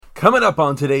Coming up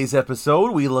on today's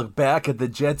episode, we look back at the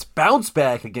Jets' bounce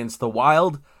back against the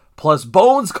Wild, plus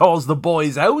Bones calls the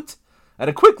boys out,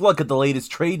 and a quick look at the latest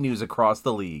trade news across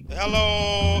the league.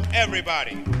 Hello,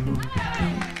 everybody.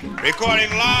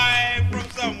 Recording live from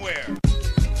somewhere.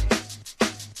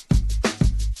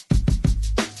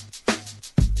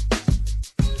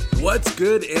 What's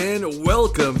good, and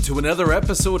welcome to another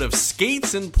episode of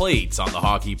Skates and Plates on the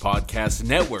Hockey Podcast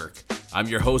Network. I'm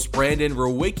your host, Brandon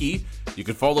Rowicki. You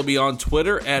can follow me on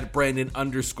Twitter at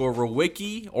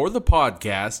Brandon_Rowicki or the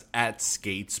podcast at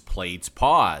Skates Plates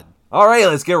Pod. All right,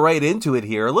 let's get right into it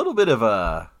here. A little bit of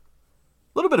a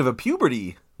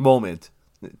puberty moment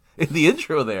in the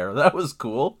intro there. That was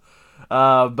cool.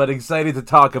 But excited to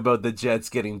talk about the Jets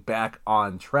getting back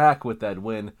on track with that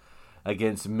win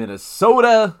against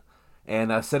Minnesota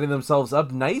and setting themselves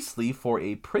up nicely for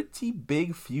a pretty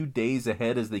big few days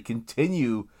ahead as they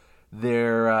continue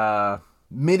their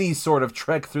mini sort of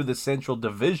trek through the Central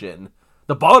Division,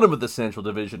 the bottom of the Central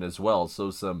Division as well. So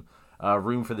some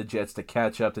room for the Jets to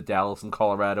catch up to Dallas and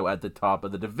Colorado at the top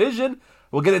of the division.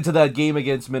 We'll get into that game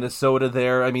against Minnesota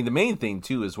there. I mean, the main thing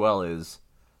too as well is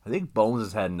I think Bones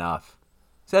has had enough.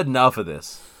 He's had enough of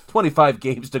this. 25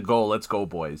 games to go. Let's go,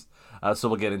 boys. So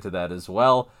we'll get into that as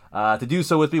well. To do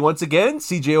so with me once again,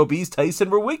 CJOB's Tyson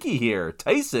Rowicki here.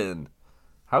 Tyson,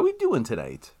 how are we doing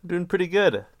tonight? Doing pretty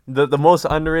good. The most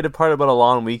underrated part about a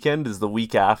long weekend is the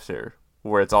week after,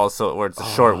 where it's a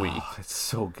short week. It's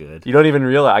so good. You don't even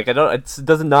realize. It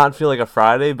does not feel like a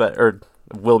Friday, or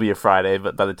will be a Friday,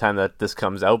 but by the time that this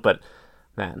comes out, but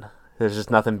man, there's just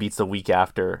nothing beats the week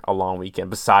after a long weekend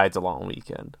besides a long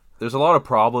weekend. There's a lot of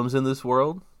problems in this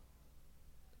world,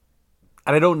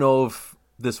 and I don't know if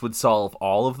this would solve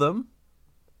all of them,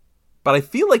 but I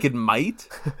feel like it might.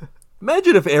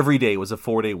 Imagine if every day was a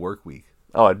 4-day work week.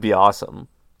 Oh, it'd be awesome.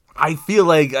 I feel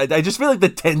like I just feel like the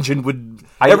tension would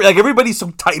everybody's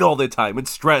so tight all the time and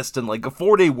stressed, and like a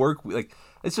 4-day work week, like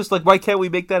it's just like, why can't we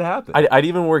make that happen? I'd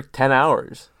even work 10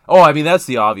 hours. Oh, I mean that's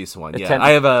the obvious one. Yeah, 10 I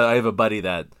have a buddy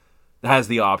that has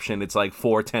the option. It's like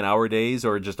 4 10-hour days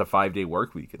or just a 5-day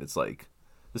work week, and it's like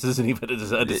this isn't even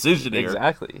a decision here.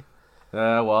 Exactly.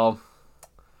 Well,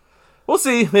 we'll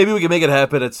see. Maybe we can make it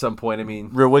happen at some point. I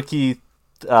mean, Rowicki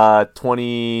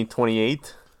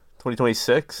 2028,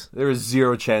 2026. There is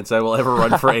zero chance I will ever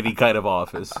run for any kind of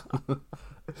office.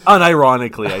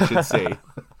 Unironically, I should say.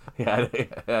 Yeah,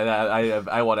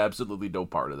 I want absolutely no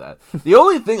part of that. The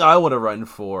only thing I want to run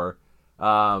for,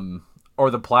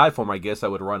 or the platform I guess I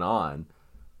would run on,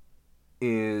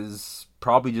 is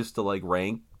probably just to like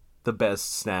rank the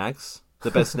best snacks, the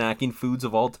best snacking foods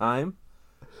of all time.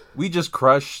 We just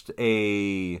crushed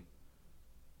a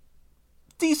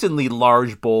decently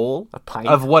large bowl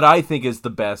of what I think is the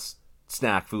best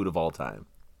snack food of all time.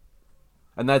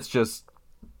 And that's just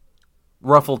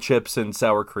Ruffle chips and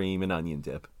sour cream and onion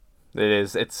dip. It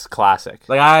is. It's classic.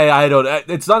 Like I don't.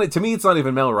 It's not. To me, it's not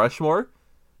even Mount Rushmore.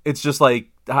 It's just like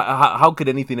how could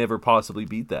anything ever possibly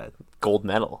beat that? Gold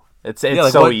medal. It's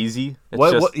like so easy.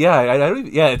 It's yeah, I don't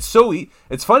even, yeah, it's so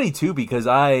it's funny too because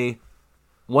I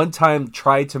one time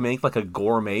tried to make like a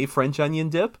gourmet French onion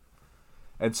dip.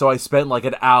 And so I spent like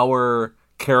an hour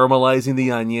caramelizing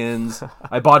the onions.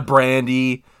 I bought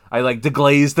brandy. I like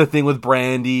deglazed the thing with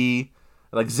brandy.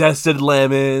 I, like zested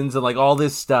lemons and like all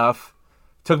this stuff.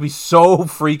 It took me so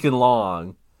freaking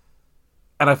long.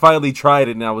 And I finally tried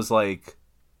it and I was like,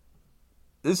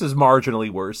 this is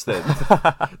marginally worse than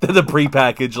the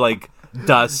prepackaged like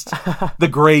dust, the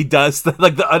gray dust,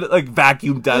 like the like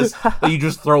vacuum dust that you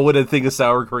just throw in a thing of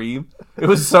sour cream. It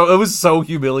was so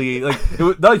humiliating. Like it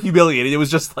was not humiliating. It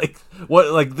was just like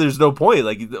what? Like there's no point.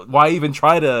 Like why even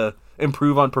try to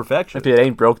improve on perfection? If it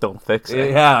ain't broke, don't fix it.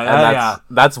 Yeah,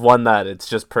 that's one that it's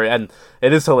just and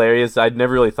it is hilarious. I'd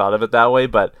never really thought of it that way,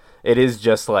 but it is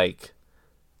just like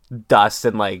dust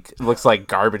and like looks like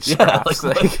garbage scraps.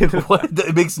 What?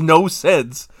 It makes no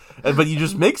sense. But you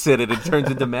just mix it and it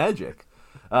turns into magic.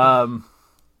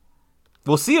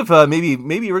 We'll see if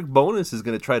maybe Rick Bowness is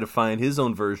going to try to find his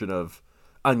own version of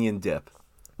onion dip,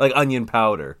 like onion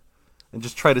powder, and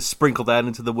just try to sprinkle that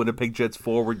into the Winnipeg Jets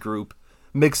forward group,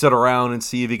 mix it around, and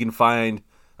see if he can find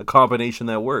a combination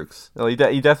that works. Well, you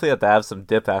definitely have to have some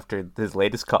dip after his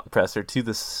latest compressor too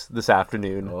this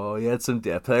afternoon. Oh, he had some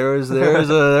dip. There was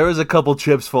a couple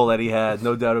chips full that he had,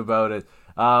 no doubt about it.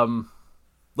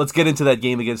 Let's get into that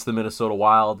game against the Minnesota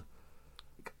Wild.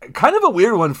 Kind of a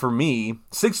weird one for me.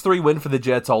 6-3 win for the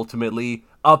Jets ultimately.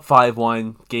 Up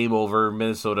 5-1. Game over.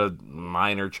 Minnesota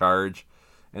minor charge.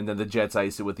 And then the Jets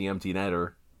ice it with the empty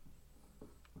netter.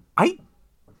 I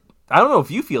don't know if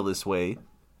you feel this way.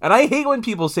 And I hate when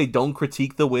people say don't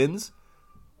critique the wins.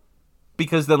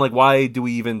 because then, like, why do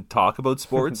we even talk about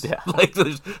sports? Yeah. Like,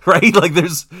 there's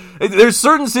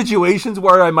certain situations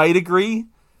where I might agree,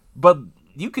 but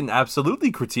you can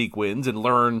absolutely critique wins and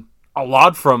learn a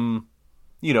lot from,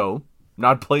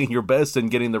 not playing your best and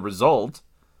getting the result.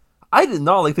 I did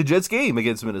not like the Jets game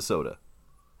against Minnesota.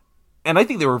 And I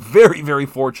think they were very, very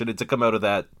fortunate to come out of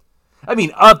that. I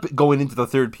mean, up going into the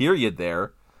third period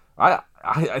there.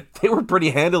 They were pretty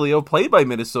handily outplayed by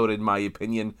Minnesota, in my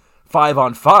opinion,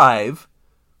 5-on-5.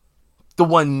 The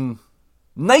one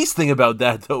nice thing about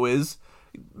that, though, is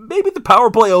maybe the power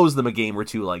play owes them a game or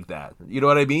two like that. You know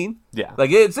what I mean? Yeah.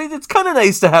 Like, it's kind of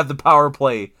nice to have the power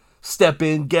play step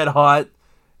in, get hot,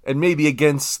 and maybe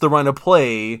against the run of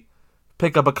play,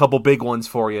 pick up a couple big ones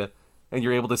for you, and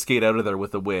you're able to skate out of there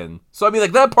with a win. So, I mean,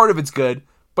 like, that part of it's good.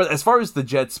 But as far as the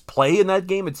Jets' play in that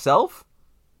game itself,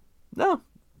 no,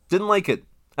 didn't like it.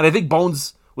 And I think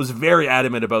Bones was very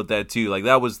adamant about that, too. Like,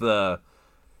 that was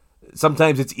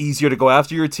sometimes it's easier to go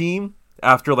after your team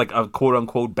after, like, a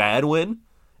quote-unquote bad win.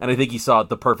 And I think he saw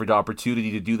the perfect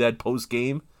opportunity to do that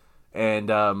post-game. And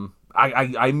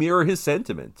I mirror his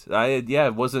sentiment.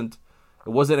 It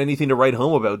wasn't anything to write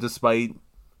home about, despite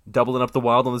doubling up the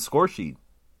Wild on the score sheet.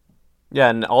 Yeah,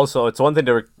 and also, it's one thing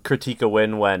to critique a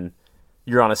win when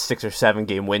you're on a 6 or 7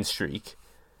 game win streak.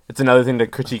 It's another thing to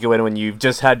critique a win when you've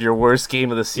just had your worst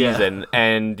game of the season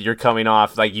and you're coming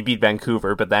off, like, you beat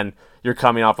Vancouver, but then you're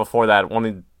coming off before that one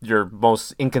of your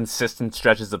most inconsistent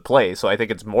stretches of play. So I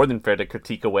think it's more than fair to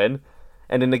critique a win.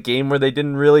 And in a game where they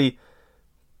didn't really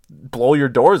blow your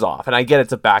doors off, and I get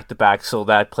it's a back-to-back, so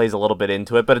that plays a little bit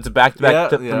into it, but it's a back-to-back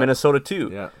to Minnesota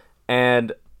too. Yeah.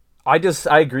 And I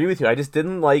agree with you. I just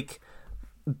didn't like...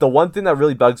 The one thing that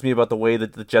really bugs me about the way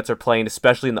that the Jets are playing,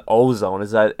 especially in the O-zone,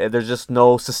 is that there's just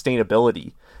no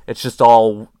sustainability. It's just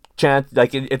all chance.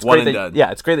 Like, it's one great and that, done. Yeah,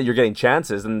 it's great that you're getting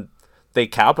chances, and they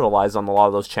capitalized on a lot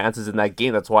of those chances in that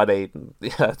game. That's why they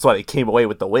came away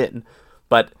with the win.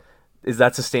 But is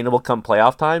that sustainable come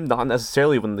playoff time? Not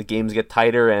necessarily. When the games get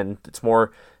tighter and it's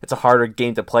a harder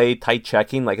game to play, tight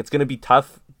checking. Like, it's going to be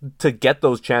tough to get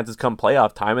those chances come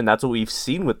playoff time, and that's what we've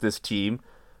seen with this team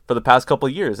for the past couple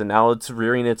of years, and now it's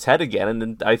rearing its head again,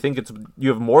 and I think you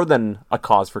have more than a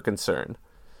cause for concern.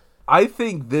 I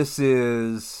think the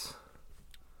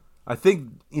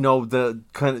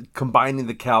kind of combining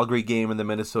the Calgary game and the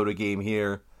Minnesota game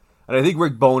here, and I think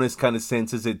Rick Bowness kind of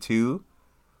senses it too.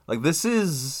 Like, this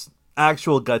is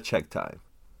actual gut check time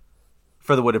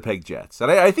for the Winnipeg Jets,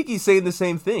 and I think he's saying the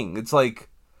same thing. It's like,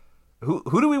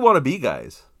 who do we want to be,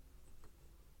 guys?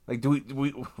 Like, do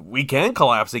we can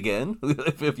collapse again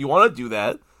if you want to do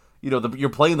that. You're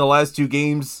playing the last 2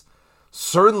 games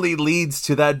certainly leads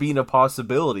to that being a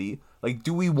possibility. Like,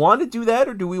 do we want to do that,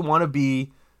 or do we want to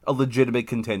be a legitimate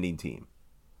contending team?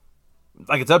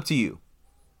 Like, it's up to you.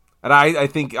 And I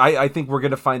think we're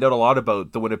going to find out a lot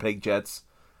about the Winnipeg Jets.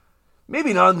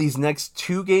 Maybe not in these next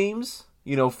 2 games.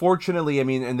 Fortunately, I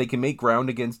mean, and they can make ground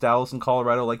against Dallas and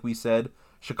Colorado, like we said.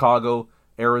 Chicago,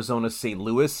 Arizona, St.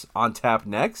 Louis on tap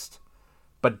next,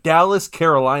 but Dallas,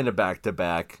 Carolina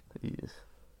back-to-back.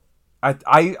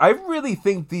 I really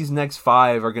think these next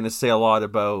 5 are going to say a lot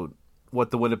about what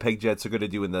the Winnipeg Jets are going to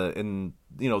do in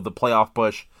the playoff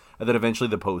push and then eventually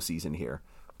the postseason here,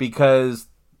 because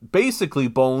basically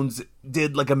Bones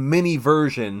did like a mini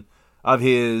version of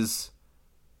his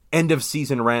end of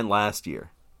season rant last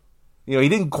year. He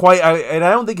didn't quite, and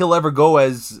I don't think he'll ever go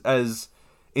as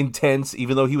intense,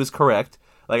 even though he was correct.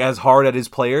 Like, as hard at his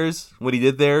players, what he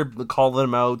did there, calling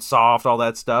them out, soft, all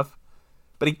that stuff.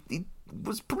 But he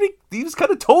was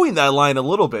kind of towing that line a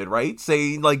little bit, right?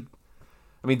 Saying, like,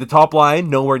 I mean, the top line,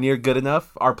 nowhere near good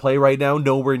enough. Our play right now,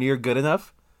 nowhere near good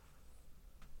enough.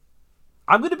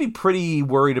 I'm going to be pretty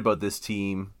worried about this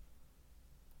team.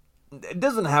 It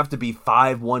doesn't have to be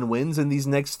 5-1 wins in these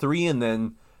next 3 and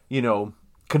then,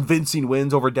 convincing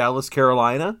wins over Dallas,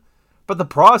 Carolina. But the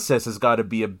process has got to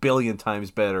be a billion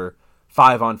times better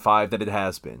 5-on-5 than it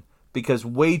has been, because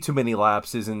way too many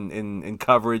lapses in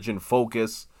coverage and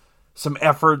focus, some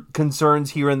effort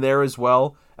concerns here and there as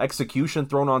well, execution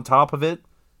thrown on top of it.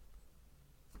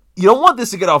 You don't want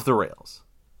this to get off the rails.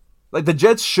 Like, the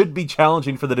Jets should be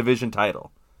challenging for the division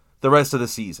title the rest of the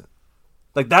season.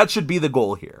 Like, that should be the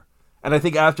goal here. And I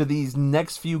think after these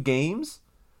next few games,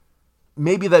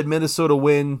 maybe that Minnesota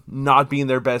win not being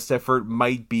their best effort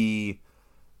might be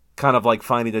kind of like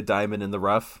finding a diamond in the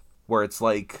rough, where it's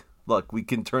like, look, we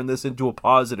can turn this into a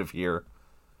positive here.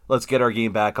 Let's get our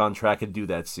game back on track and do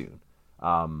that soon.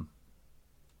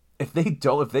 If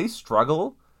they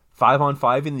struggle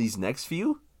 5-on-5 in these next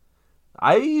few,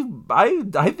 I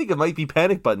think it might be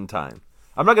panic button time.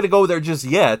 I'm not going to go there just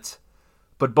yet,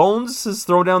 But Bones has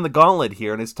thrown down the gauntlet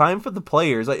here, and it's time for the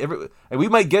players. And we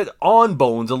might get on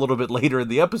Bones a little bit later in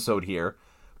the episode here,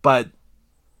 but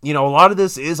a lot of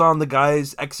this is on the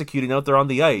guys executing out there on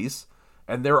the ice,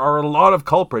 and there are a lot of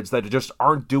culprits that just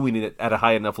aren't doing it at a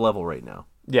high enough level right now.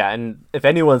 Yeah, and if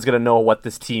anyone's going to know what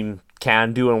this team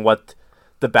can do and what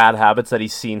the bad habits that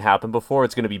he's seen happen before,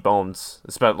 it's going to be Bones,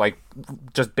 especially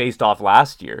just based off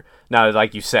last year. Now,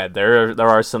 like you said, there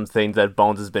are some things that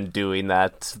Bones has been doing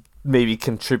that maybe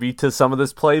contribute to some of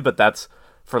this play, but that's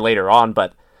for later on.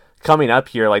 But coming up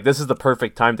here, this is the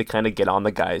perfect time to kind of get on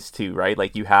the guys too,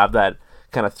 right? You have that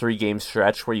kind of 3-game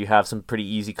stretch where you have some pretty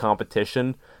easy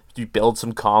competition. You build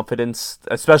some confidence,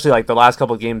 especially the last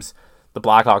couple of games the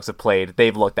Blackhawks have played.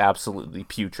 They've looked absolutely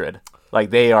putrid.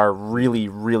 They are really,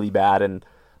 really bad, and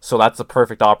so that's the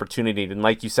perfect opportunity. And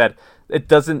like you said, it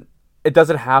doesn't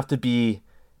have to be,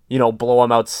 blow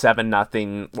them out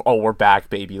 7-0. Oh, we're back,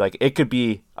 baby. It could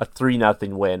be a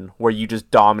 3-0 win where you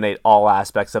just dominate all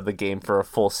aspects of the game for a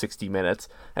full 60 minutes.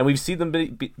 And we've seen them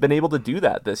been able to do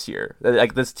that this year.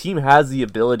 This team has the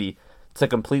ability to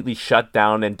completely shut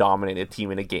down and dominate a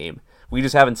team in a game. We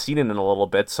just haven't seen it in a little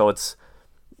bit, so it's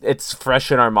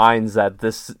fresh in our minds that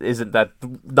this isn't that,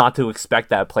 not to expect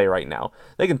that play right now.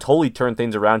 They can totally turn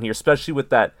things around here, especially with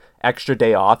that extra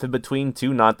day off in between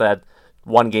too, not that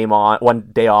one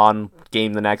day on,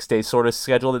 game the next day sort of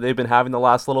schedule that they've been having the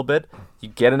last little bit. You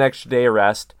get an extra day of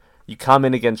rest, you come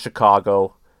in against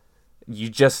Chicago, you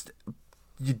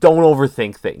don't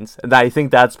overthink things. And I think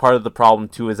that's part of the problem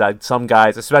too, is that some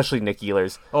guys, especially Nick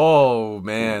Ehlers. Oh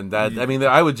man,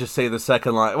 I would just say the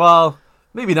second line, well,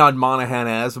 maybe not Monahan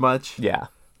as much. Yeah.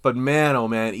 But man, oh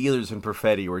man, Ehlers and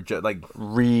Perfetti were just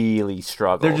really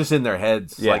struggled. They're just in their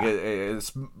heads. Yeah.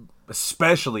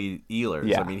 Especially Ehlers.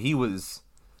 Yeah. I mean,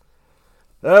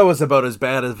 that was about as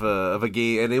bad of a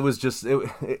game, and it was just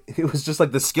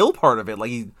the skill part of it.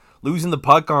 He losing the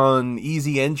puck on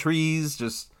easy entries,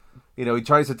 just he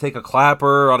tries to take a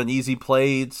clapper on an easy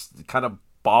play, it's kind of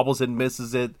bobbles and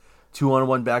misses it,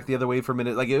 2-on-1 back the other way for a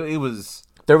minute. It was.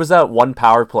 There was that one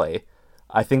power play.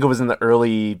 I think it was in the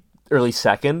early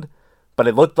second, but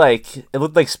it looked like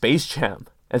Space Jam,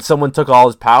 and someone took all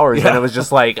his powers, and it was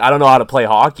just I don't know how to play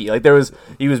hockey.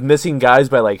 He was missing guys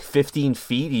by 15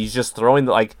 feet. He's just throwing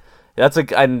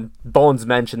and Bones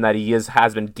mentioned that he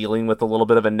has been dealing with a little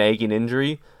bit of a nagging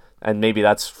injury, and maybe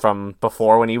that's from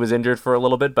before when he was injured for a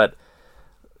little bit, but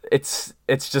it's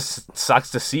just sucks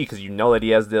to see, because that he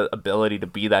has the ability to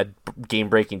be that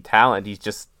game-breaking talent. He's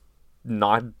just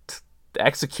not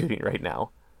executing right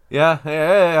now. Yeah,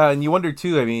 and you wonder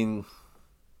too, I mean,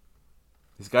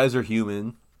 these guys are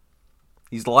human.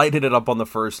 He's lighted it up on the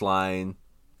first line.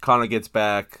 Connor gets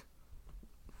back.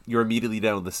 You're immediately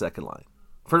down to the second line.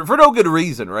 For no good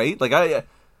reason, right? I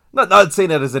not saying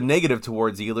that as a negative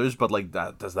towards Ehlers,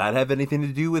 but does that have anything to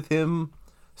do with him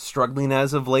struggling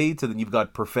as of late? And then you've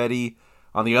got Perfetti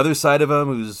on the other side of him,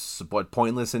 who's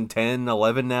pointless in 10,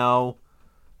 11 now.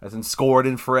 Hasn't scored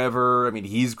in forever. I mean,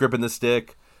 he's gripping the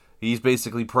stick. He's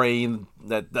basically praying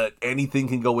that anything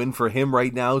can go in for him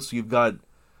right now. So you've got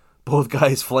both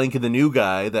guys flanking the new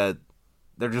guy that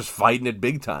they're just fighting it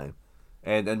big time.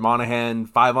 And Monahan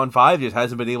 5-on-5 just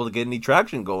hasn't been able to get any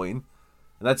traction going.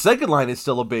 And that second line is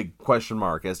still a big question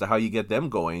mark as to how you get them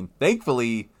going.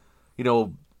 Thankfully,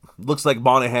 looks like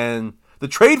Monahan, the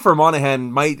trade for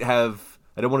Monahan might have,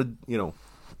 I don't want to,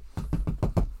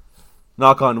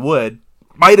 knock on wood,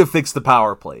 might have fixed the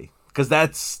power play, because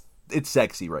it's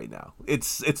sexy right now.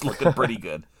 It's looking pretty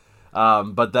good.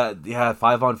 But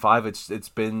 5-on-5, it's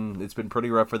been pretty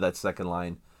rough for that second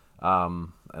line.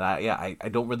 And I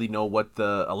don't really know what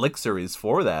the elixir is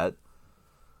for that,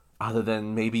 other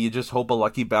than maybe you just hope a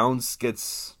lucky bounce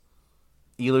gets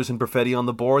Ehlers and Perfetti on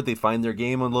the board. They find their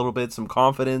game a little bit, some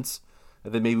confidence,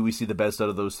 and then maybe we see the best out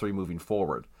of those three moving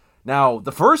forward. Now,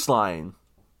 the first line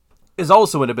is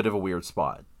also in a bit of a weird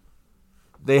spot.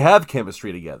 They have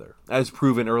chemistry together, as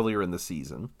proven earlier in the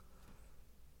season.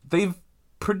 They've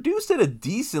produced at a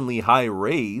decently high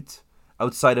rate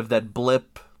outside of that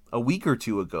blip a week or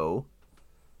two ago,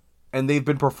 and they've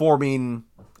been performing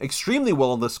extremely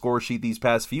well on the score sheet these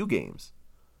past few games,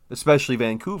 especially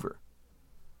Vancouver.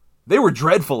 They were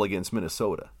dreadful against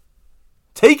Minnesota.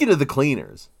 Taken to the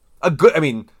cleaners.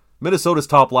 Minnesota's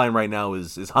top line right now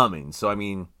is humming,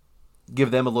 so give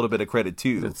them a little bit of credit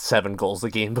too. It's 7 goals a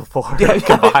game before. Yeah,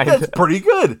 that's pretty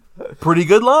good. Pretty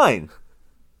good line.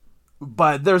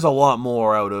 But there's a lot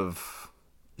more out of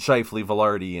Scheifele,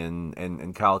 Velarde,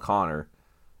 and Kyle Connor.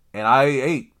 And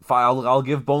I'll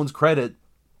give Bones credit.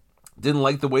 Didn't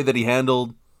like the way that he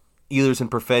handled Ehlers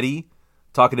and Perfetti,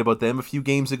 talking about them a few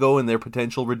games ago and their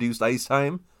potential reduced ice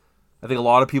time. I think a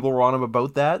lot of people were on him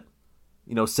about that.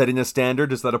 Setting a standard,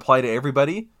 does that apply to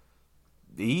everybody?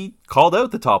 He called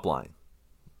out the top line.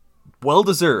 Well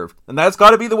deserved. And that's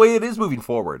got to be the way it is moving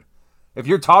forward. If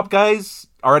your top guys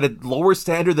are at a lower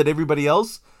standard than everybody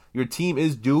else, your team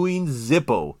is doing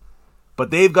Zippo. But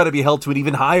they've got to be held to an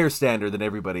even higher standard than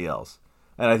everybody else.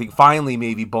 And I think finally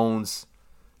maybe Bones,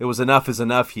 it was enough is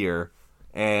enough here.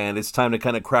 And it's time to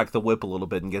kind of crack the whip a little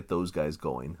bit and get those guys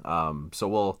going. So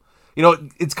we'll,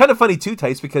 it's kind of funny too,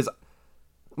 Tice, because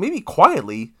maybe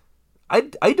quietly, I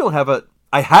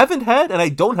haven't had and I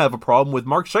don't have a problem with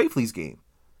Mark Scheifele's game.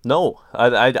 No,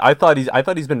 I thought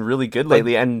he's been really good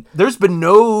lately, and there's been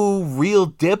no real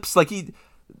dips. It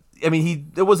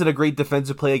wasn't a great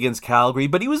defensive play against Calgary,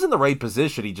 but he was in the right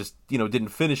position. He just didn't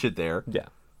finish it there. Yeah,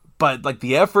 but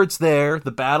the effort's there,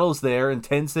 the battle's there,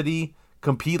 intensity,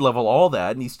 compete level, all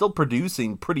that, and he's still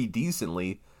producing pretty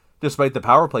decently, despite the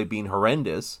power play being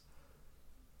horrendous.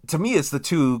 To me, it's the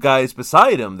two guys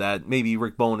beside him that maybe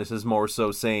Rick Bowness is more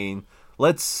so saying,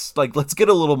 let's get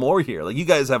a little more here. You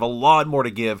guys have a lot more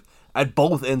to give at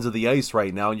both ends of the ice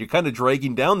right now, and you're kind of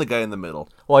dragging down the guy in the middle.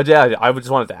 Well, yeah, I just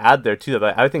wanted to add there too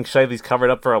that I think Scheifele's covered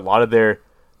up for a lot of their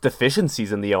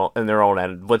deficiencies in their own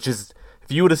end, which is,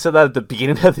 if you would have said that at the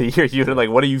beginning of the year, you'd have been like,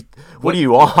 what do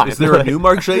you want? Is there a new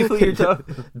Mark Scheifele you're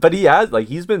talking? But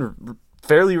he's been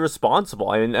fairly responsible.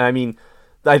 I mean,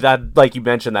 that like you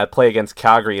mentioned, that play against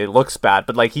Calgary, it looks bad,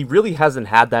 but he really hasn't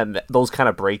had those kind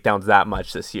of breakdowns that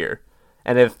much this year.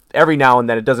 And if every now and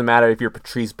then, it doesn't matter if you're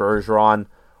Patrice Bergeron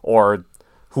or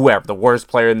whoever, the worst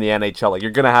player in the NHL, you're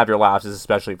going to have your lapses,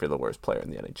 especially if you're the worst player in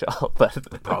the NHL.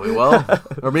 But probably will.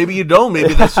 Or maybe you don't.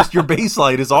 Maybe that's just your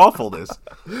baseline is awfulness.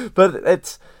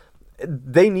 But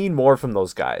they need more from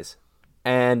those guys.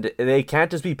 And they can't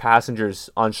just be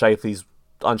passengers on Scheifele's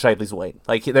way.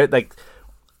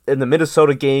 In the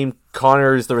Minnesota game,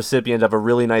 Connor is the recipient of a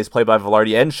really nice play by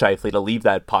Velarde and Scheifele to leave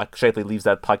that puck. Scheifele leaves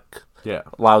that puck. Yeah,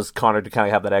 allows Connor to kind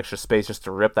of have that extra space just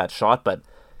to rip that shot, but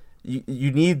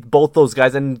you need both those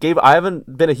guys. And I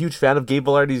haven't been a huge fan of Gabe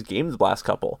Velarde's games the last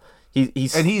couple. He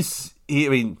said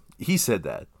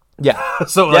that. Yeah.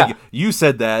 So you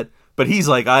said that, but he's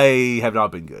like, I have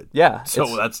not been good. Yeah.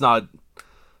 So that's not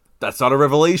a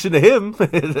revelation to him.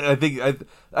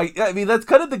 I mean that's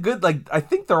kind of the good. I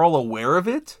think they're all aware of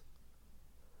it.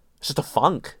 It's just a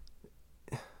funk.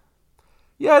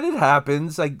 Yeah, it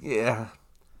happens. Yeah.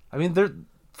 I mean,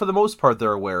 for the most part,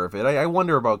 they're aware of it. I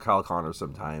wonder about Kyle Connor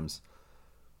sometimes.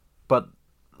 But,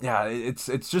 yeah, it's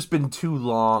just been too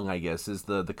long, I guess, is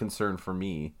the concern for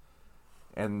me.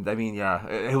 And, I mean, yeah,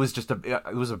 it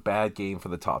was a bad game for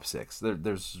the top six.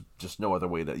 There's just no other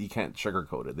way you can't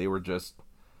sugarcoat it. They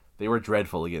were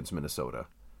dreadful against Minnesota.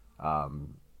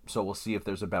 So we'll see if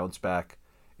there's a bounce back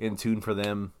in tune for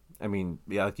them. I mean,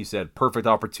 yeah, like you said, perfect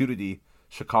opportunity.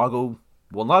 Chicago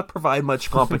will not provide much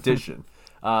competition.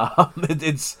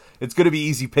 It's going to be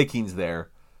easy pickings there,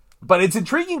 but it's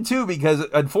intriguing too because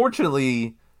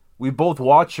unfortunately we both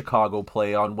watched Chicago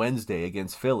play on Wednesday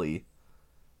against Philly.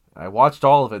 I watched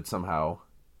all of it somehow,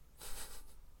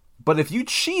 but if you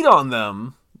cheat on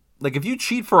them, if you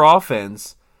cheat for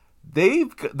offense, the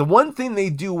one thing they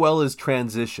do well is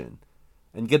transition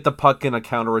and get the puck in a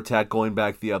counterattack going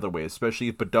back the other way, especially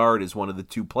if Bedard is one of the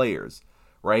two players,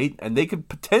 right? And they could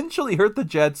potentially hurt the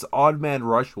Jets odd man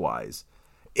rush wise.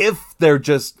 If they're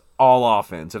just all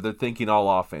offense, if they're thinking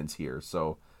all offense here.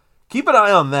 So keep an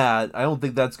eye on that. I don't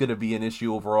think that's going to be an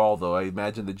issue overall, though. I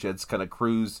imagine the Jets kind of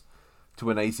cruise to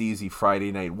a nice, easy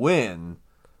Friday night win.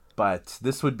 But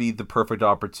this would be the perfect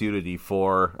opportunity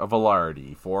for a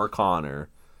Velarde, for Connor,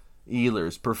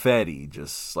 Ehlers, Perfetti.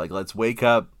 Just let's wake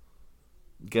up,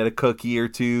 get a cookie or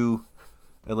two,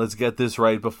 and let's get this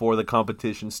right before the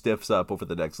competition stiffs up over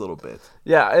the next little bit.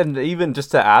 Yeah, and even just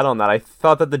to add on that, I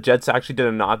thought that the Jets actually did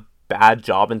a not bad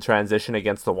job in transition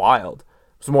against the Wild.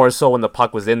 It was more so when the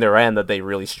puck was in their end that they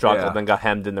really struggled and got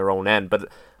hemmed in their own end. But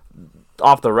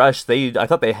off the rush, I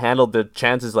thought they handled the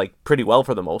chances pretty well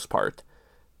for the most part.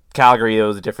 Calgary, it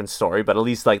was a different story, but at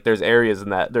least there's areas in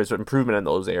that, there's improvement in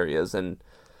those areas. And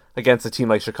against a team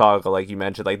like Chicago, like you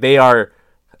mentioned,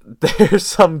 there's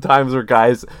some times where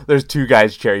there's two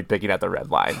guys cherry picking at the red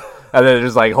line, and then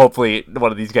there's hopefully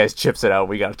one of these guys chips it out.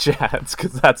 We got a chance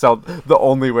because that's the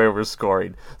only way we're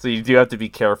scoring. So you do have to be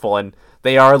careful, and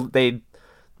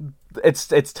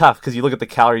it's tough because you look at the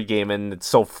Calgary game and it's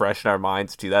so fresh in our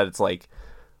minds too that it's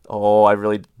I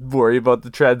really worry about the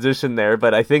transition there.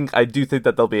 But I do think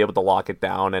that they'll be able to lock it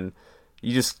down, and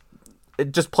you just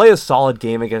play a solid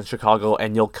game against Chicago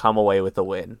and you'll come away with a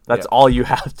win. That's all you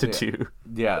have to do.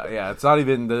 Yeah. It's not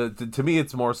even to me,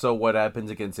 it's more so what happens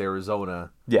against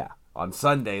Arizona. Yeah. On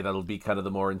Sunday, that'll be kind of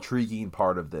the more intriguing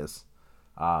part of this.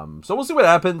 So we'll see what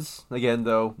happens. Again,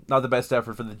 though, not the best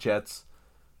effort for the Jets.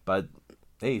 But,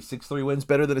 hey, 6-3 wins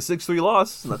better than a 6-3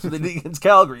 loss. And that's what they did against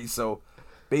Calgary. So,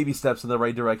 baby steps in the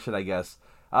right direction, I guess.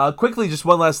 Quickly, just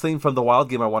one last thing from the Wild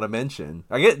game I want to mention.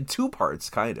 I get in two parts,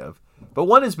 kind of. But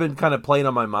one has been kind of playing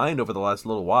on my mind over the last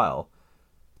little while.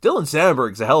 Dylan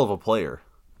Sandberg's a hell of a player.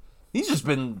 He's just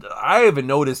been... I haven't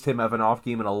noticed him have an off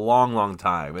game in a long, long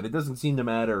time. And it doesn't seem to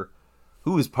matter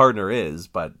who his partner is,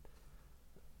 but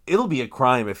it'll be a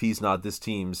crime if he's not this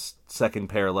team's second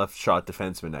pair left shot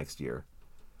defenseman next year.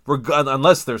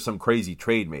 Unless there's some crazy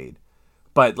trade made.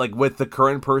 But, like, with the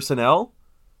current personnel,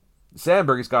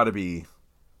 Sandberg's got to be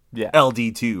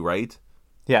LD2, right?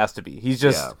 He has to be. He's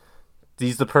just...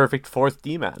 He's the perfect fourth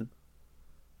D-man.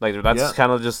 Like, that's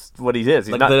kind of just what he is.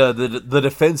 He's like not the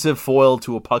defensive foil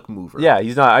to a puck mover. Yeah,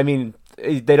 he's not... I mean,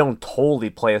 they don't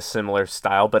totally play a similar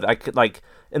style, but I could, like,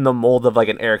 in the mold of, like,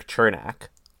 an Eric Chernak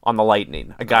on the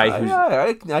Lightning. A guy who's...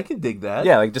 I can dig that.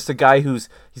 Yeah, like, just a guy who's...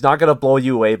 He's not going to blow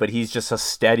you away, but he's just a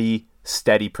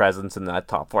steady presence in that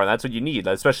top four. And that's what you need,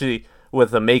 especially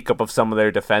with the makeup of some of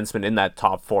their defensemen in that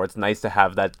top four. It's nice to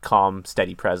have that calm,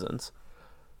 steady presence.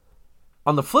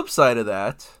 On the flip side of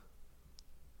that,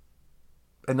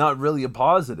 and not really a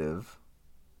positive,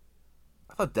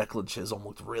 I thought Declan Chisholm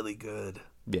looked really good.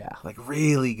 Yeah. Like,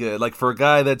 really good. Like, for a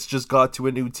guy that's just got to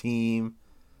a new team,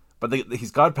 but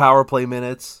he's got power play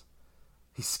minutes.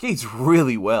 He skates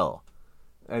really well.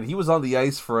 And he was on the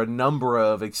ice for a number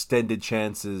of extended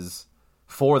chances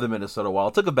for the Minnesota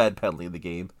Wild. Took a bad penalty in the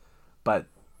game, but,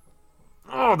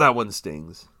 oh, that one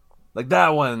stings. Like, that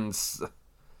one's...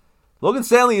 Logan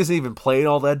Stanley isn't even playing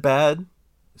all that bad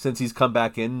since he's come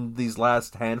back in these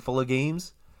last handful of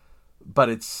games. But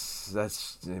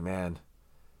man.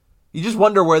 You just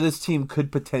wonder where this team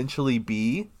could potentially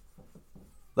be.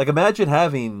 Like, imagine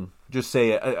having, just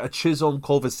say, a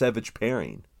Chisholm-Kovacevic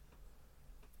pairing.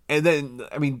 And then,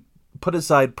 I mean, put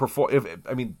aside...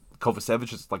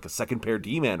 Kovacevic is like a second-pair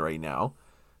D-man right now.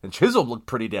 And Chisholm looked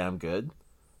pretty damn good.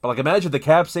 But, like, imagine the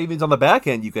cap savings on the back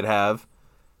end you could have.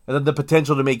 And then the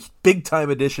potential to make big-time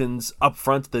additions up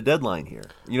front to the deadline here.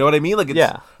 You know what I mean? Like,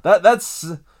 that's...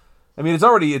 I mean, it's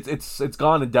already... It's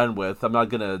gone and done with. I'm not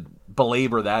going to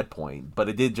belabor that point. But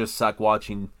it did just suck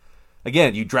watching...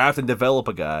 Again, you draft and develop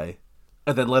a guy,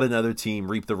 and then let another team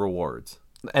reap the rewards.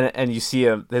 And you see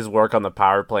his work on the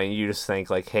power play, and you just think,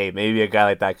 like, hey, maybe a guy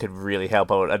like that could really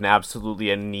help out an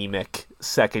absolutely anemic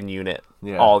second unit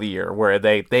all year, where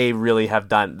they really have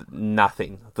done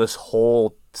nothing this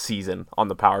whole season on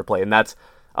the power play. And that's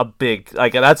a big...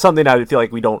 Like, that's something I feel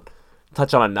like we don't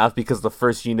touch on enough, because the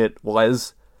first unit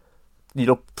was...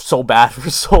 so bad for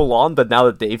so long, but now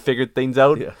that they figured things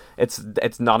out,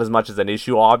 it's not as much as an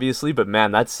issue, obviously, but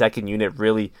man, that second unit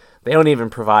really, they don't even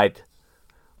provide,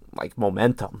 like,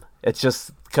 momentum. It's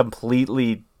just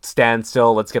completely stand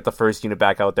still, let's get the first unit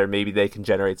back out there, maybe they can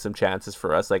generate some chances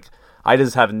for us. Like, I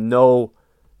just have no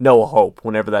hope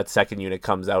whenever that second unit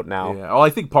comes out now. Yeah, well, I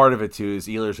think part of it, too, is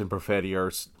Ehlers and Perfetti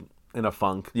are in a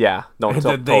funk. Yeah, no,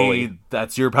 totally.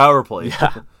 That's your power play.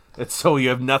 Yeah. It's so you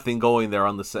have nothing going there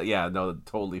on the set. Yeah, no,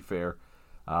 totally fair.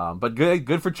 But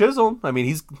good for Chisholm. I mean,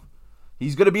 he's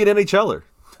going to be an NHLer.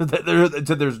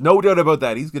 There's no doubt about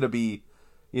that. He's going to be,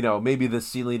 maybe the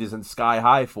ceiling isn't sky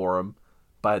high for him,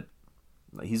 but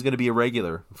he's going to be a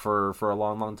regular for a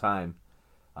long, long time.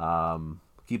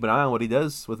 Keep an eye on what he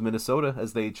does with Minnesota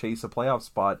as they chase a playoff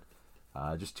spot.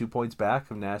 Just 2 points back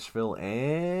from Nashville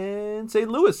and St.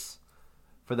 Louis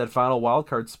for that final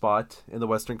wildcard spot in the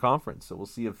Western Conference. So we'll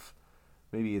see if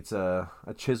maybe it's a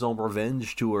Chisholm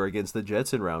revenge tour against the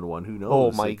Jets in round one. Who knows?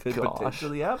 Oh my gosh. It could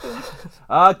potentially happen.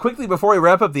 Quickly, before we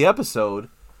wrap up the episode,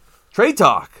 trade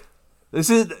talk. Is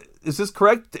this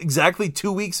correct? Exactly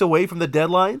 2 weeks away from the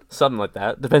deadline? Something like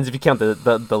that. Depends if you count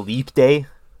the leap day.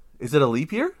 Is it a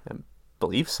leap year? I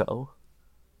believe so.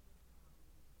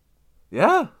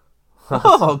 Yeah.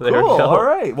 Oh, cool. All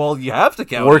right. Well, you have to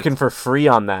count Working for free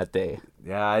on that day.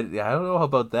 Yeah, I don't know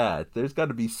about that. There's got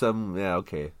to be some... Yeah,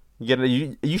 okay.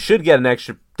 You should get an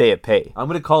extra day of pay. I'm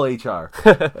going to call HR.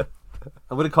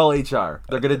 I'm going to call HR.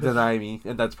 They're going to deny me,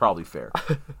 and that's probably fair.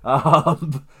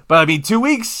 But, I mean, 2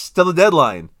 weeks till the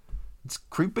deadline. It's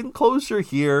creeping closer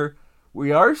here.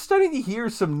 We are starting to hear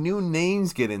some new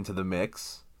names get into the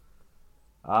mix.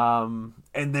 And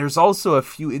there's also a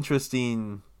few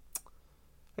interesting,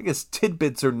 I guess,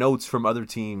 tidbits or notes from other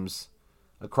teams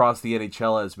across the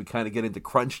NHL as we kind of get into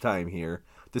crunch time here.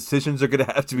 Decisions are going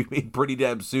to have to be made pretty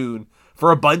damn soon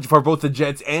for both the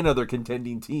Jets and other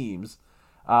contending teams.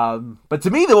 But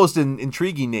to me, the most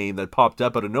intriguing name that popped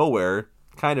up out of nowhere,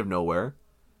 kind of nowhere,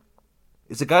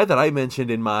 is a guy that I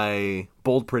mentioned in my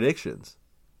bold predictions.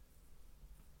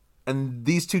 And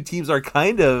these two teams are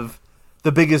kind of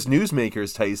the biggest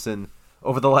newsmakers, Tyson,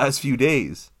 over the last few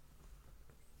days.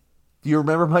 Do you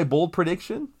remember my bold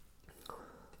prediction?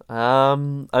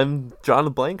 I'm drawing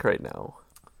a blank right now.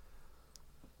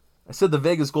 I said the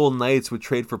Vegas Golden Knights would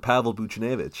trade for Pavel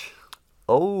Buchnevich.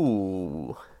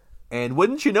 Oh. And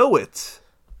wouldn't you know it,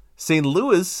 St.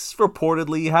 Louis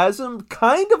reportedly has him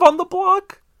kind of on the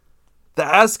block. The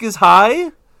ask is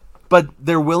high, but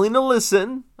they're willing to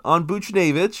listen on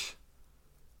Buchnevich.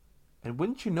 And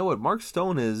wouldn't you know it, Mark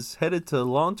Stone is headed to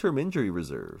long-term injury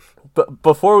reserve. But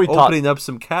before we talk, opening up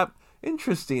some cap.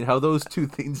 Interesting how those two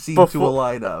things seem to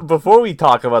align up. Before we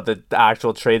talk about the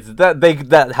actual trades,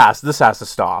 this has to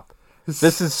stop.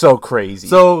 This is so crazy.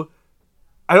 So,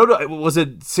 I don't know. Was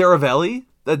it Saravelli?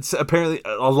 That's apparently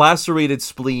a lacerated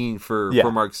spleen for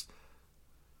Mark's.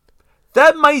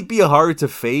 That might be hard to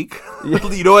fake. Yeah.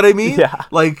 You know what I mean? Yeah.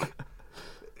 Like,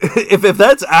 if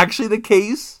that's actually the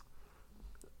case,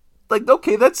 like,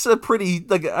 okay, that's a pretty,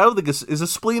 like, I don't think is a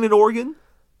spleen an organ?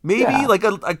 Maybe Yeah. like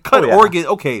a cut organ.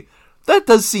 Okay, that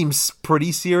does seem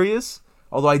pretty serious.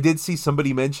 Although I did see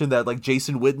somebody mention that like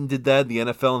Jason Witten did that in the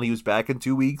NFL and he was back in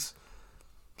 2 weeks.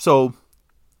 So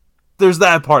there's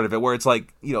that part of it where it's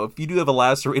like, you know, if you do have a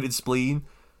lacerated spleen,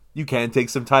 you can take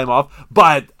some time off.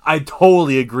 But I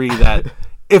totally agree that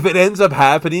if it ends up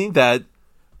happening that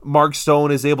Mark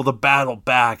Stone is able to battle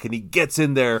back and he gets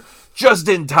in there just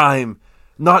in time,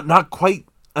 not quite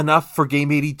enough for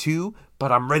game 82,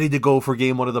 but I'm ready to go for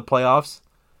game 1 of the playoffs.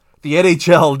 The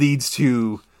NHL needs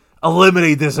to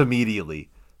eliminate this immediately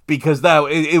because that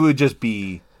it would just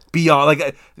be beyond,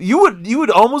 like, you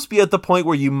would almost be at the point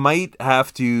where you might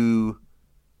have to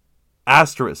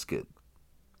asterisk it.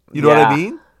 You know what I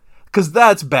mean? Because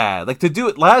that's bad. Like, to do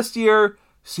it last year,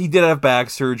 he did have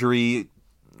back surgery.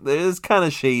 It's kind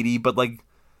of shady, but like,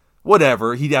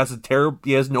 whatever. He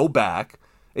has no back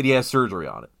and he has surgery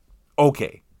on it.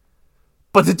 Okay.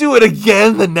 But to do it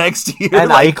again the next year, and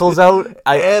like, Eichel's out,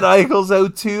 and Eichel's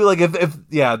out too. Like, if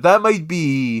that might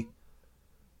be.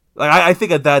 Like, I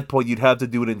think at that point you'd have to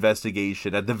do an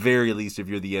investigation at the very least if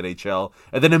you're the NHL,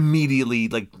 and then immediately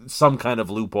like some kind of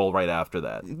loophole right after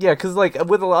that. Yeah, because like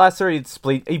with a lacerated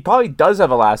spleen, he probably does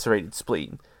have a lacerated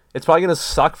spleen. It's probably gonna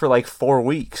suck for like 4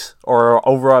 weeks or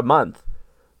over a month.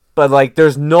 But like,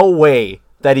 there's no way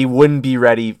that he wouldn't be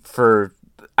ready for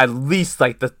at least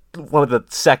like one of the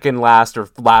second last or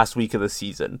last week of the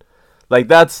season. Like,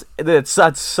 that's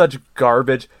such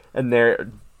garbage, and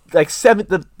they're like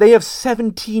they have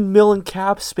 17 million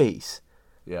cap space.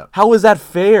 Yeah. How is that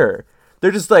fair?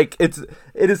 They're just like, it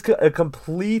is a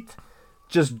complete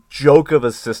just joke of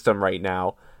a system right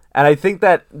now. And I think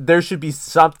that there should be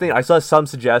something. I saw some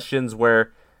suggestions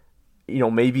where, you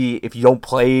know, maybe if you don't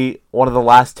play one of the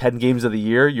last 10 games of the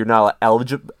year, you're not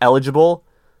eligible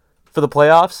for the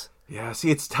playoffs. Yeah,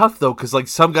 see, it's tough, though, because, like,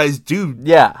 some guys do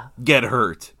get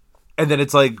hurt. And then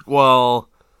it's like, well,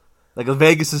 like,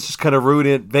 Vegas is just kind of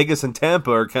ruining it. Vegas and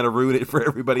Tampa are kind of ruining it for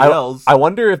everybody else. I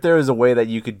wonder if there was a way that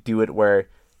you could do it where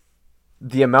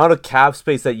the amount of cap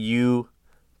space that you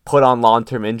put on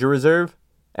long-term injury reserve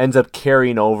ends up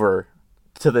carrying over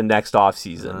to the next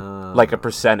offseason, like a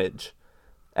percentage.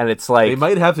 And it's like, they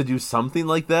might have to do something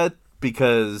like that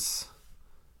because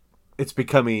it's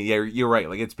becoming, you're right,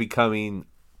 like, it's becoming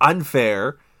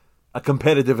unfair, a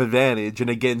competitive advantage,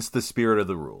 and against the spirit of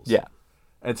the rules. Yeah.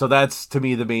 And so that's, to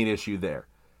me, the main issue there.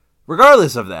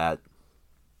 Regardless of that,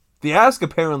 the ask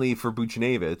apparently for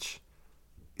Buchnevich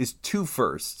is 2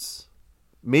 firsts.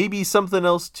 Maybe something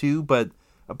else too, but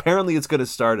apparently it's going to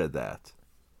start at that.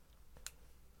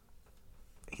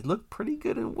 He looked pretty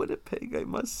good in Winnipeg, I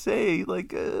must say.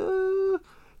 Like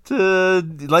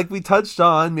we touched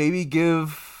on, maybe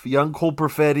give young Cole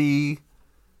Perfetti,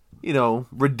 you know,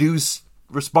 reduce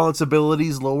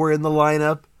responsibilities lower in the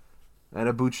lineup, and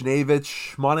a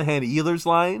Buchnevich, Monahan, Ehlers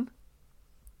line.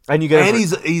 and you get, And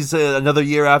he's another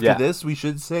year after Yeah. this, we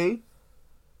should say.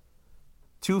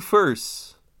 2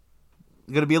 firsts.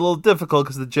 It's going to be a little difficult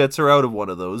because the Jets are out of one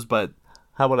of those, but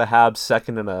how about a Habs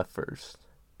second and a first?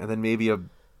 and then maybe a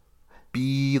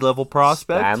B-level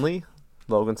prospect.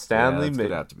 Logan Yeah, Stanley. it's maybe.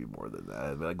 going to have to be more than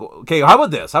that. Like, okay, how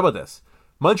about this?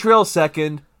 Montreal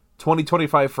second,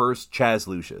 2025 first, Chaz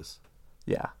Lucius.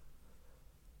 Yeah.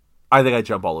 I think I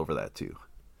jump all over that too.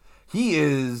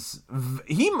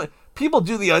 People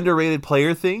do the underrated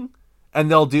player thing,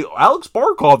 and they'll do Alex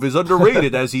Barkov is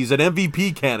underrated as he's an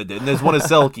MVP candidate and has won a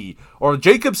Selke, or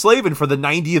Jacob Slavin for the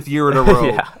 90th year in a row,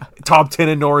 Yeah. top 10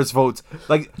 in Norris votes.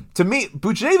 Like, to me,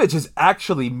 Buchnevich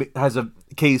has a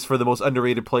case for the most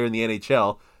underrated player in the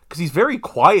NHL because he's very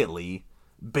quietly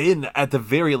been at the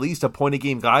very least a point a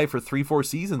game guy for 3-4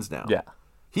 seasons now. Yeah.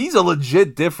 He's a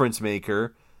legit difference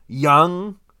maker.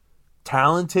 Young,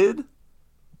 talented.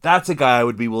 That's a guy I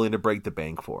would be willing to break the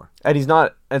bank for. And it's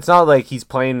not like he's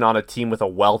playing on a team with a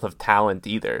wealth of talent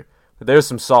either. There's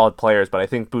some solid players, but I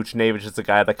think Buchnevich is the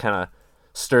guy that kind of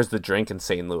stirs the drink in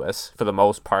St. Louis for the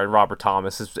most part. Robert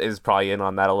Thomas is probably in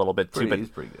on that a little bit too. He's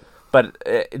pretty good. But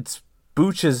it's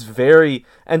Buch is very...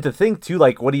 And to think, too,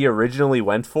 like what he originally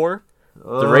went for,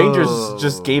 the Rangers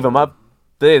just gave him up.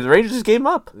 The Rangers just gave him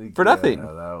up for nothing.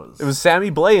 It was Sammy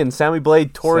Blais, and Sammy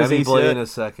Blais tore his ACL. Blais in a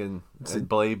second. And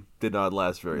Blais did not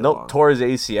last very long. Tore his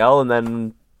ACL, and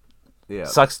then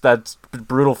sucks. That's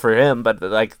brutal for him, but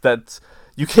like that's...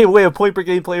 You gave away a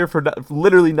point-per-game player for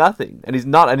literally nothing, and he's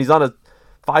on a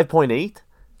 5.8.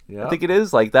 Yeah, I think it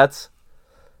is. Like that's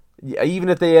even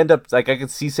if they end up like I could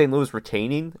see St. Louis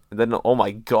retaining, and then oh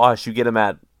my gosh, you get him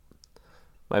at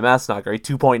my math's not great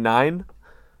 2.9.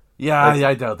 Yeah,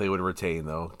 I doubt they would retain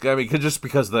though. I mean, just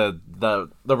because the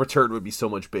return would be so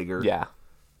much bigger. Yeah,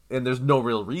 and there's no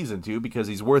real reason to because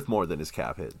he's worth more than his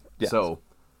cap hit. Yes. So.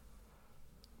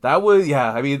 That would,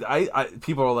 yeah. I mean, I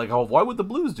people are like, oh, why would the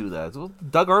Blues do that? Well,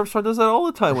 Doug Armstrong does that all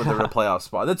the time when they're in a playoff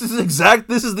spot. This is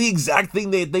the exact thing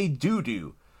they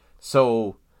do.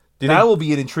 So that will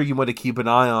be an intriguing one to keep an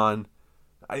eye on.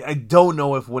 I don't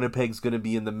know if Winnipeg's going to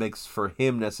be in the mix for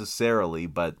him necessarily,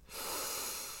 but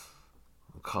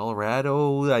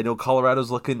Colorado, I know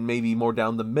Colorado's looking maybe more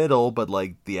down the middle, but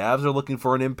like the Avs are looking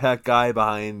for an impact guy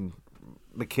behind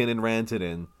McKinnon,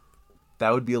 Rantanen.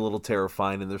 That would be a little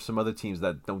terrifying, and there's some other teams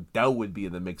that no doubt would be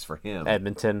in the mix for him.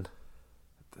 Edmonton.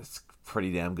 That's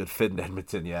pretty damn good fit in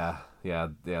Edmonton, yeah.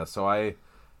 So I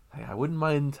wouldn't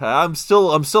mind. I'm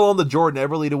still on the Jordan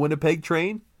Eberle to Winnipeg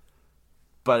train,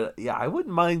 but yeah, I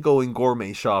wouldn't mind going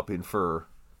gourmet shopping for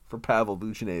Pavel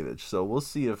Buchnevich. So we'll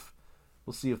see if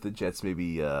the Jets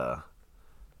maybe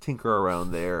tinker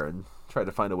around there and try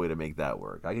to find a way to make that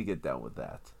work. I could get down with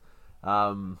that.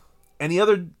 Any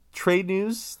other trade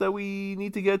news that we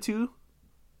need to get to?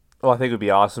 Well, I think it would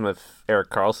be awesome if Erik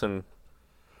Karlsson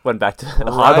went back to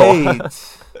Ottawa.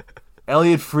 Right.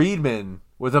 Elliot Friedman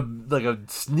with a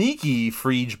sneaky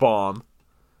Friedge bomb,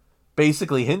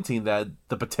 basically hinting that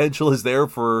the potential is there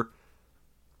for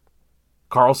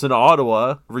Karlsson to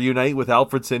Ottawa, reunite with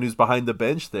Alfredsson, who's behind the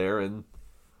bench there, and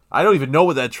I don't even know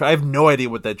what that I have no idea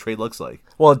what that trade looks like.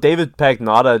 Well, David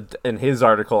Pagnotta, in his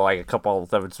article, like a couple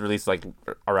that was released like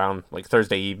around like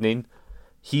Thursday evening,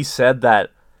 he said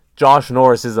that Josh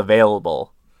Norris is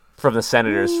available from the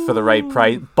Senators for the right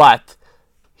price, but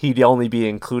he'd only be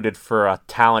included for a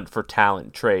talent for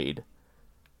talent trade.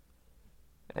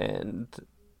 And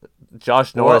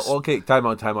Josh Norris... Well, okay, time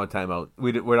out.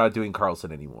 We're not doing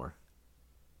Karlsson anymore.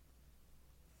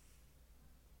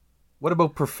 What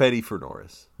about Perfetti for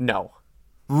Norris? No.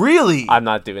 Really? I'm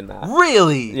not doing that.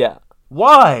 Really? Yeah.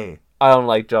 Why? I don't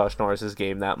like Josh Norris's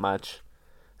game that much.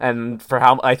 And for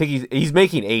how... I think he's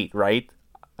making 8, right?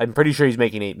 I'm pretty sure he's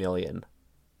making $8 million.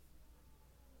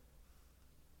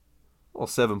 Well,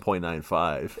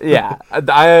 7.95. Yeah.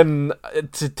 I am...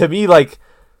 To me, like...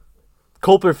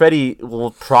 Cole Perfetti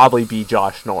will probably be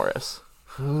Josh Norris.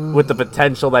 With the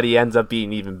potential that he ends up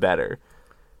being even better.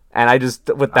 And I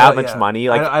just, with that much money,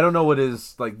 like I don't know what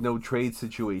his like no trade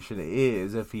situation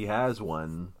is if he has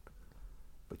one,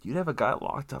 but you'd have a guy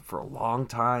locked up for a long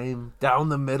time, down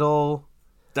the middle,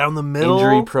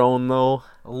 injury prone though,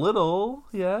 a little,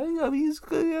 yeah. I mean, he's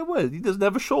good. Yeah, what? He doesn't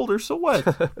have a shoulder, so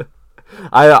what?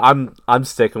 I'm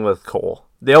sticking with Cole.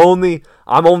 I'm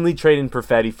only trading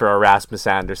Perfetti for Erasmus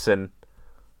Anderson.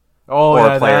 Oh,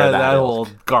 yeah, that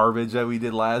old garbage that we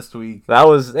did last week. That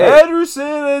was Anderson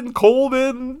and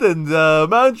Coleman and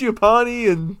Mangiapane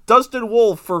and Dustin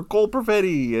Wolf for Cole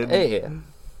Perfetti. Hey,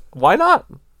 why not?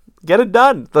 Get it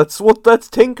done. Let's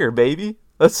tinker, baby.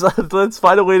 Let's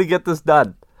find a way to get this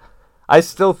done. I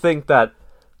still think that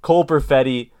Cole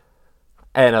Perfetti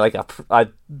and like a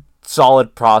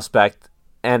solid prospect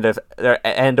and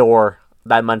or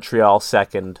that Montreal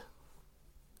second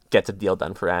gets a deal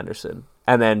done for Anderson.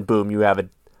 And then boom, you have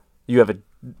a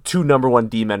 2 number 1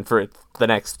 D-men for the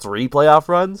next 3 playoff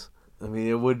runs. I mean,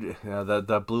 it would. Yeah,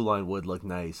 that blue line would look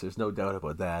nice. There's no doubt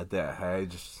about that.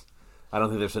 I don't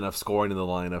think there's enough scoring in the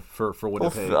lineup for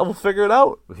Winnipeg. We'll figure it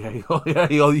out. Yeah,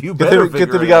 you better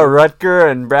figure it out. We got Rutger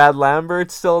and Brad Lambert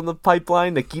still in the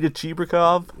pipeline. Nikita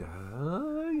Chibrikov.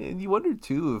 And you wonder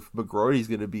too if McGrory's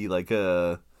going to be like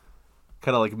a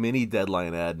kind of like mini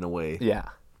deadline ad in a way. Yeah,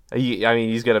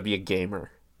 he's going to be a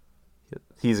gamer.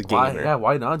 He's a gamer.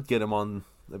 Why not get him on?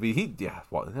 I mean,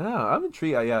 I'm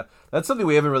intrigued. Yeah, that's something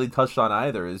we haven't really touched on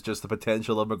either. Is just the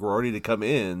potential of McGrory to come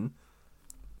in.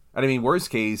 And I mean,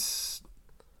 worst case,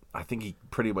 I think he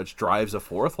pretty much drives a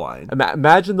fourth line.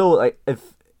 Imagine though, like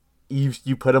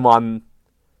you put him on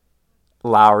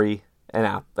Lowry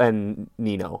and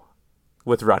Nino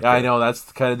with Rutger. Yeah, I know,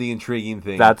 that's kind of the intriguing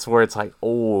thing. That's where it's like,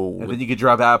 oh. And then you could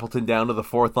drop Appleton down to the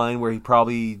fourth line where he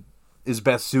probably is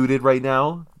best suited right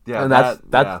now. Yeah, and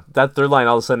that third line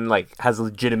all of a sudden like has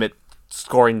legitimate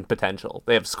scoring potential.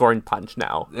 They have scoring punch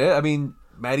now. Yeah, I mean,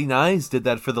 Matty Nyes did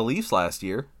that for the Leafs last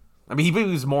year. I mean, he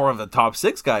was more of a top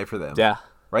six guy for them. Yeah.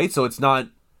 Right? So it's not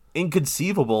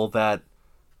inconceivable that,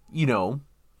 I don't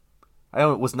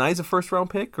know, was Nyes a first round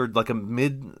pick or like a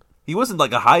mid? He wasn't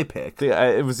like a high pick.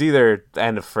 It was either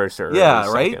end of first or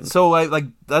right. second. So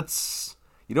that's,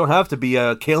 you don't have to be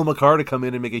a Cale Makar to come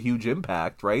in and make a huge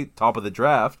impact, right? Top of the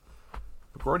draft.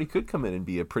 McGroarty could come in and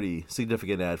be a pretty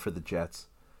significant ad for the Jets.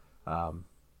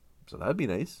 So that'd be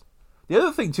nice. The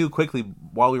other thing too, quickly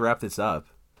while we wrap this up,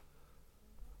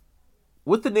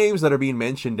 with the names that are being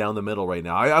mentioned down the middle right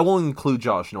now, I won't include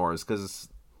Josh Norris because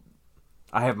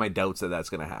I have my doubts that that's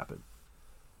going to happen.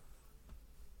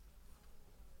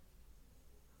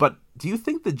 But do you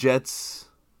think the Jets,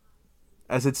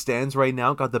 as it stands right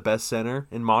now, got the best center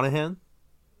in Monahan?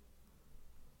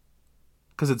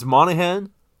 Because it's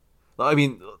Monahan. I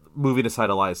mean, moving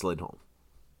aside Elias Lindholm.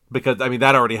 Because, I mean,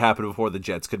 that already happened before the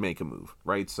Jets could make a move,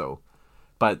 right? So,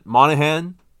 but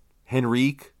Monahan,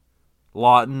 Henrique,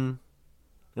 Lawton.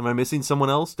 Am I missing someone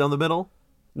else down the middle?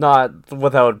 Not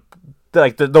without,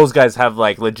 like, those guys have,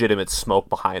 like, legitimate smoke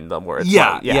behind them where it's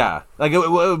yeah. Like,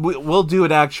 we'll do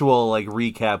an actual, like,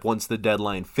 recap once the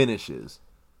deadline finishes.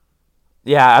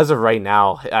 Yeah, as of right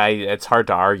now, it's hard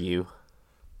to argue.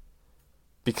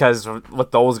 Because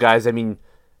with those guys, I mean,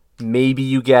 maybe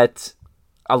you get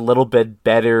a little bit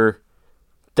better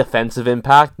defensive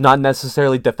impact, not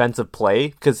necessarily defensive play,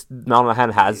 because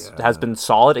Monahan has been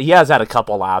solid. He has had a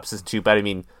couple lapses too, but I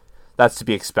mean, that's to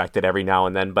be expected every now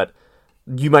and then. But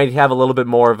you might have a little bit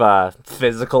more of a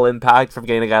physical impact from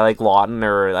getting a guy like Lawton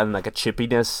and like a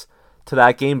chippiness to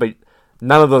that game, but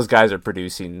none of those guys are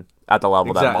producing at the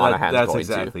level that Monahan's that's going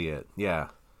exactly to. it, yeah.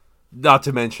 Not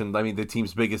to mention, I mean, the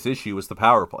team's biggest issue was the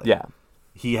power play. Yeah.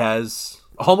 He has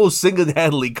almost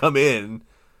single-handedly come in,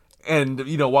 and,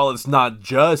 while it's not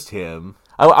just him,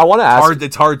 I want to ask.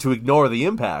 It's hard to ignore the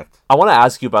impact. I want to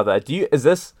ask you about that. Is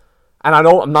this, and I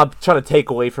know I'm not trying to take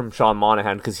away from Sean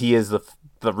Monahan because he is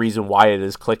the reason why it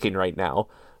is clicking right now,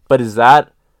 but is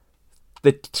that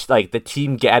the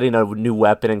team getting a new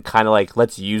weapon and kind of like,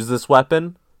 let's use this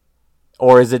weapon,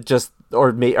 or is it just,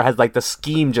 or has like the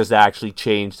scheme just actually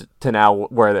changed to now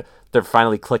where they're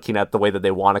finally clicking at the way that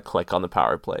they want to click on the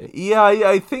power play? Yeah,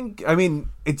 I think, I mean,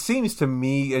 it seems to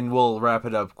me, and we'll wrap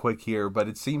it up quick here, but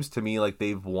it seems to me like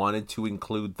they've wanted to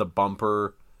include the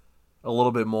bumper a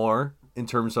little bit more in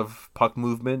terms of puck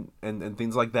movement and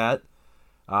things like that.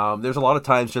 There's a lot of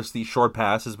times just these short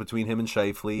passes between him and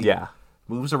Scheifele. Yeah.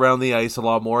 Moves around the ice a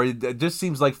lot more. It just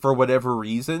seems like for whatever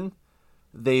reason,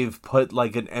 they've put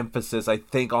like an emphasis, I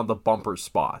think, on the bumper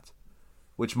spot,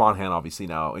 which Monahan obviously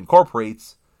now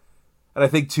incorporates. And I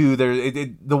think too,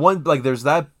 there's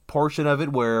that portion of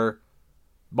it where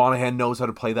Monahan knows how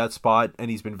to play that spot, and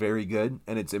he's been very good,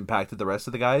 and it's impacted the rest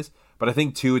of the guys. But I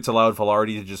think too, it's allowed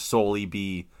Velarde to just solely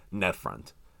be net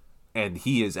front, and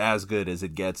he is as good as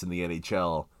it gets in the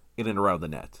NHL in and around the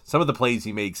net. Some of the plays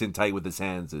he makes in tight with his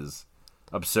hands is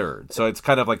absurd. So it's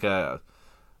kind of like a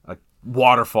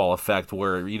waterfall effect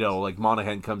where, like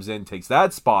Monahan comes in, takes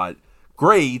that spot,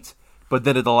 great, but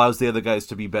then it allows the other guys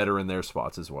to be better in their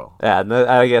spots as well. Yeah, and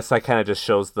I guess that kind of just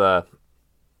shows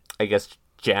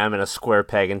jamming a square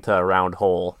peg into a round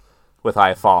hole with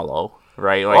high follow,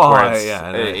 right? Like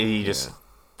he just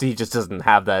doesn't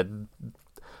have that.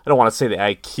 I don't want to say the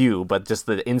IQ, but just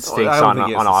the instincts on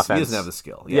offense. He doesn't have the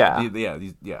skill. Yeah.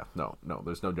 No,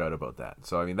 there's no doubt about that.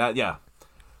 So I mean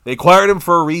they acquired him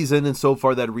for a reason, and so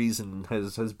far that reason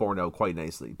has borne out quite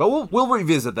nicely. But we'll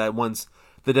revisit that once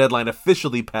the deadline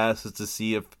officially passes to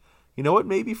see if,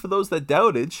 maybe for those that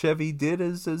doubted, Chevy did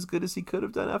as good as he could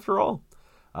have done after all.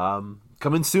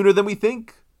 Coming sooner than we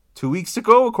think. 2 weeks to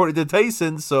go, according to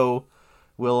Tyson, so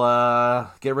we'll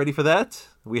get ready for that.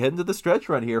 We head into the stretch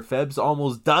run here. Feb's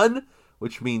almost done,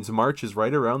 which means March is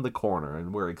right around the corner,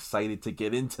 and we're excited to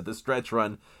get into the stretch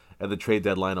run and the trade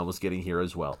deadline almost getting here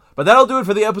as well. But that'll do it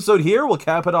for the episode here. We'll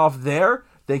cap it off there.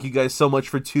 Thank you guys so much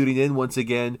for tuning in once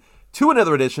again to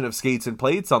another edition of Skates and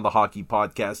Plates on the Hockey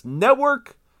Podcast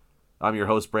Network. I'm your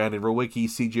host, Brandon Rowicki,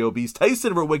 CJOB's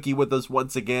Tyson Rowicki with us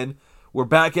once again. We're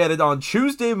back at it on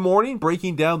Tuesday morning,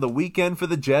 breaking down the weekend for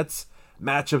the Jets,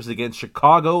 matchups against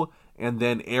Chicago, and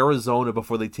then Arizona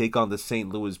before they take on the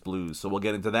St. Louis Blues. So we'll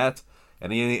get into that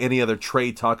and any other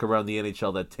trade talk around the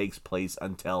NHL that takes place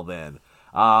until then.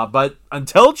 But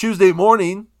until Tuesday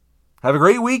morning, have a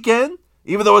great weekend.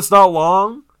 Even though it's not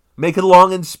long, make it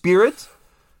long in spirit.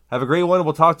 Have a great one.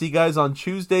 We'll talk to you guys on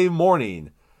Tuesday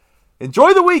morning.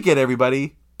 Enjoy the weekend,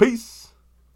 everybody. Peace.